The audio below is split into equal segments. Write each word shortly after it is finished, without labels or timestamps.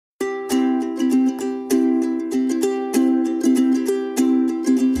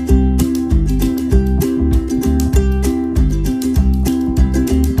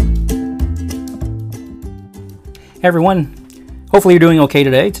Hey everyone, hopefully you're doing okay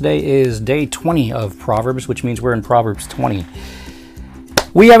today. Today is day 20 of Proverbs, which means we're in Proverbs 20.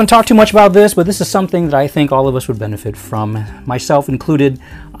 We haven't talked too much about this, but this is something that I think all of us would benefit from, myself included.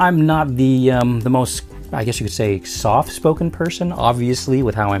 I'm not the most, I guess you could say, soft-spoken person, obviously,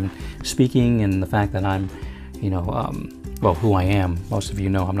 with how I'm speaking and the fact that I'm, who I am. Most of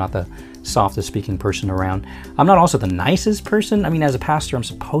you know I'm not the softest speaking person around. I'm not also the nicest person. I mean, as a pastor, I'm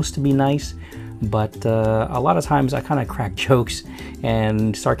supposed to be nice, but a lot of times I kind of crack jokes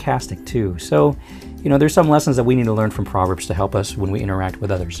and sarcastic too. So, there's some lessons that we need to learn from Proverbs to help us when we interact with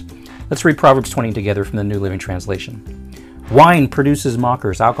others. Let's read Proverbs 20 together from the New Living Translation. Wine produces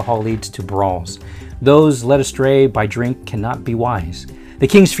mockers, alcohol leads to brawls. Those led astray by drink cannot be wise. The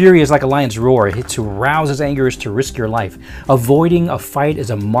king's fury is like a lion's roar. To rouse his anger is to risk your life. Avoiding a fight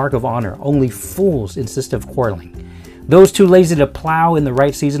is a mark of honor. Only fools insist of quarreling. Those too lazy to plow in the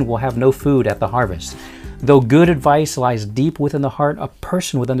right season will have no food at the harvest. Though good advice lies deep within the heart, a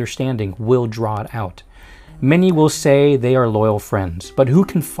person with understanding will draw it out. Many will say they are loyal friends, but who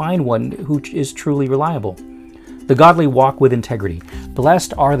can find one who is truly reliable? The godly walk with integrity.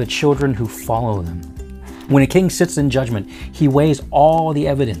 Blessed are the children who follow them. When a king sits in judgment, he weighs all the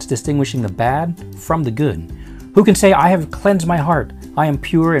evidence, distinguishing the bad from the good. Who can say, I have cleansed my heart, I am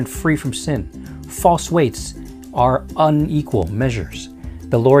pure and free from sin? False weights are unequal measures.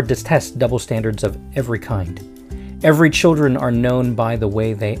 The Lord detests double standards of every kind. Every children are known by the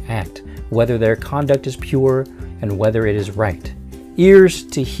way they act, whether their conduct is pure and whether it is right. Ears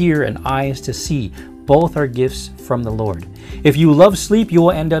to hear and eyes to see, both are gifts from the Lord. If you love sleep, you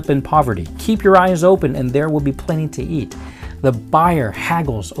will end up in poverty. Keep your eyes open and there will be plenty to eat. The buyer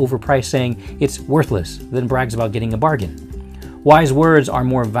haggles over price, saying it's worthless, then brags about getting a bargain. Wise words are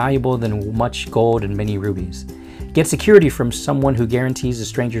more valuable than much gold and many rubies. Get security from someone who guarantees a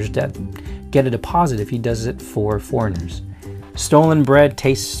stranger's debt. Get a deposit if he does it for foreigners. Stolen bread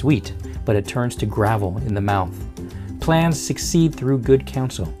tastes sweet, but it turns to gravel in the mouth. Plans succeed through good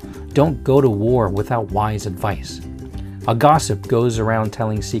counsel. Don't go to war without wise advice. A gossip goes around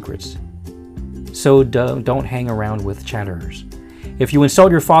telling secrets. So don't hang around with chatterers. If you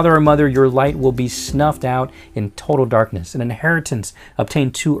insult your father or mother, your light will be snuffed out in total darkness. An inheritance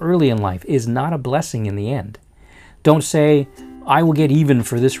obtained too early in life is not a blessing in the end. Don't say, I will get even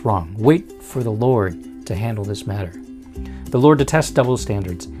for this wrong. Wait for the Lord to handle this matter. The Lord detests double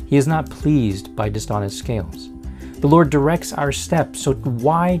standards. He is not pleased by dishonest scales. The Lord directs our steps, so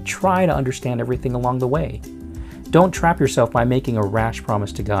why try to understand everything along the way? Don't trap yourself by making a rash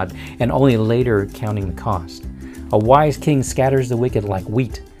promise to God and only later counting the cost. A wise king scatters the wicked like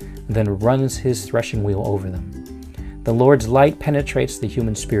wheat, then runs his threshing wheel over them. The Lord's light penetrates the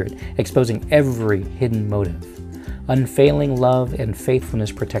human spirit, exposing every hidden motive. Unfailing love and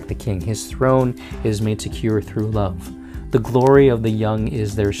faithfulness protect the king. His throne is made secure through love. The glory of the young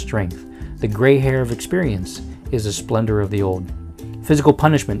is their strength. The gray hair of experience is the splendor of the old. Physical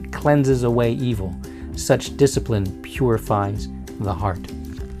punishment cleanses away evil. Such discipline purifies the heart.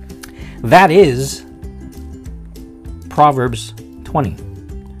 That is Proverbs 20.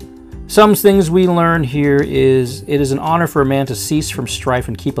 Some things we learn here is it is an honor for a man to cease from strife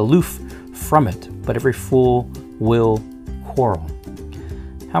and keep aloof from it, but every fool will quarrel.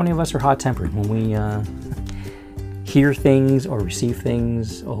 How many of us are hot-tempered when we hear things or receive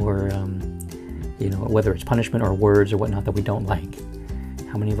things or whether it's punishment or words or whatnot that we don't like?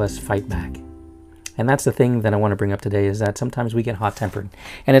 How many of us fight back? And that's the thing that I want to bring up today, is that sometimes we get hot-tempered.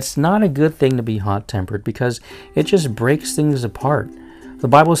 And it's not a good thing to be hot-tempered because it just breaks things apart. The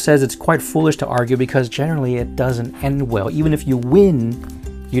Bible says it's quite foolish to argue because generally it doesn't end well. Even if you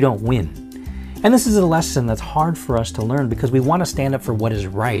win, you don't win. And this is a lesson that's hard for us to learn because we want to stand up for what is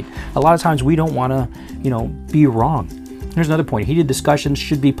right. A lot of times we don't want to, be wrong. Here's another point. Heated discussions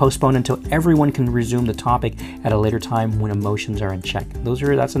should be postponed until everyone can resume the topic at a later time when emotions are in check.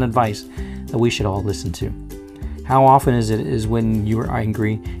 That's an advice that we should all listen to. How often is when you are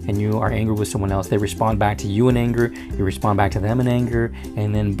angry and you are angry with someone else, they respond back to you in anger, you respond back to them in anger,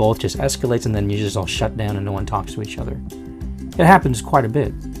 and then both just escalates and then you just all shut down and no one talks to each other. It happens quite a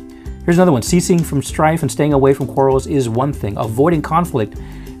bit. Here's another one. Ceasing from strife and staying away from quarrels is one thing. Avoiding conflict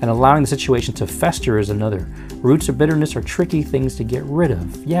and allowing the situation to fester is another. Roots of bitterness are tricky things to get rid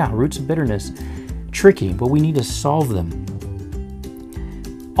of. Yeah, roots of bitterness, tricky, but we need to solve them.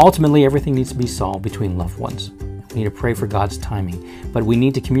 Ultimately, everything needs to be solved between loved ones. We need to pray for God's timing, but we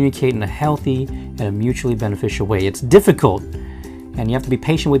need to communicate in a healthy and a mutually beneficial way. It's difficult, and you have to be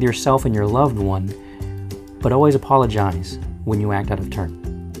patient with yourself and your loved one, but always apologize when you act out of turn.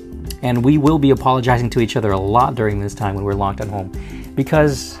 And we will be apologizing to each other a lot during this time when we're locked at home,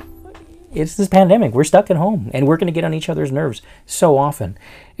 because it's this pandemic. We're stuck at home, and we're going to get on each other's nerves so often.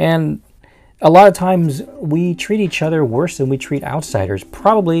 And a lot of times we treat each other worse than we treat outsiders.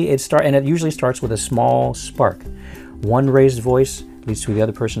 Probably and it usually starts with a small spark. One raised voice leads to the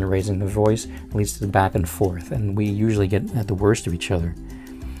other person raising the voice, leads to the back and forth, and we usually get at the worst of each other.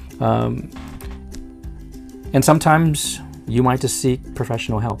 And sometimes you might just seek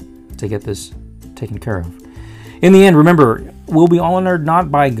professional help to get this taken care of. In the end, remember, we'll be honored not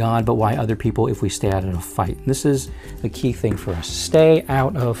by God, but by other people if we stay out of a fight. This is the key thing for us. Stay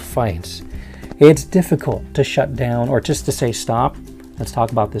out of fights. It's difficult to shut down or just to say stop. Let's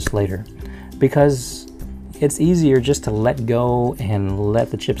talk about this later. Because it's easier just to let go and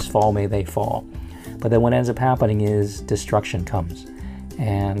let the chips fall, may they fall. But then what ends up happening is destruction comes,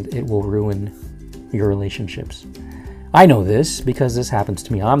 and it will ruin your relationships. I know this because this happens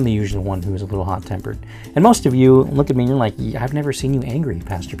to me. I'm the usual one who's a little hot-tempered. And most of you look at me and you're like, I've never seen you angry,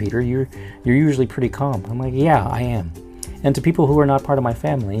 Pastor Peter. You're usually pretty calm. I'm like, yeah, I am. And to people who are not part of my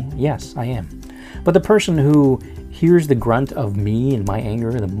family, yes, I am. But the person who hears the grunt of me and my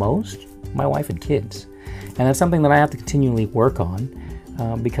anger the most, my wife and kids. And that's something that I have to continually work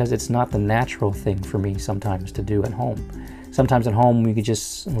on because it's not the natural thing for me sometimes to do at home. Sometimes at home you could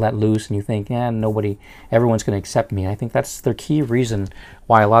just let loose and you think, everyone's going to accept me. I think that's the key reason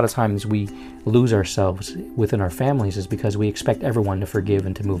why a lot of times we lose ourselves within our families is because we expect everyone to forgive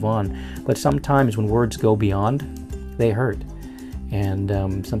and to move on. But sometimes when words go beyond, they hurt. And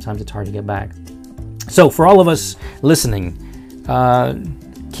sometimes it's hard to get back. So for all of us listening,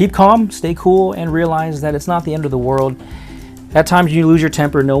 keep calm, stay cool, and realize that it's not the end of the world. At times you lose your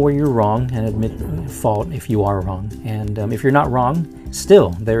temper, know where you're wrong, and admit fault if you are wrong. And if you're not wrong, still,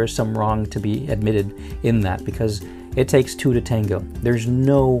 there is some wrong to be admitted in that because it takes two to tango. There's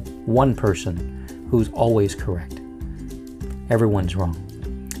no one person who's always correct. Everyone's wrong.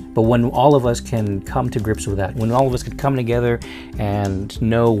 But when all of us can come to grips with that, when all of us can come together and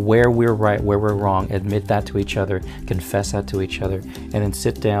know where we're right, where we're wrong, admit that to each other, confess that to each other, and then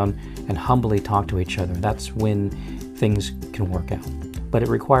sit down and humbly talk to each other, that's when things can work out. But it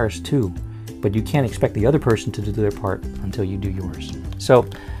requires two. But you can't expect the other person to do their part until you do yours. So,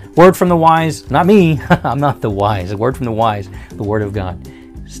 word from the wise, not me, I'm not the wise. A word from the wise, the word of God.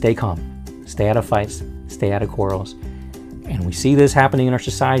 Stay calm. Stay out of fights. Stay out of quarrels. And we see this happening in our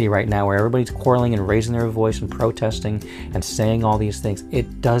society right now where everybody's quarreling and raising their voice and protesting and saying all these things.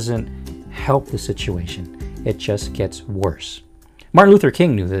 It doesn't help the situation. It just gets worse. Martin Luther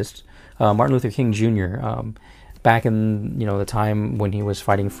King knew this. Martin Luther King Jr., back in the time when he was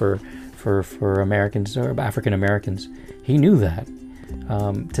fighting for Americans or African Americans, he knew that.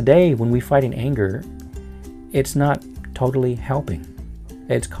 Today, when we fight in anger, it's not totally helping.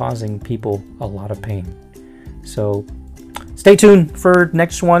 It's causing people a lot of pain. So stay tuned for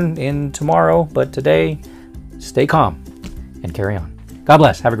next one in tomorrow, but today, stay calm and carry on. God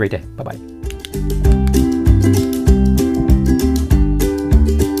bless. Have a great day. Bye-bye.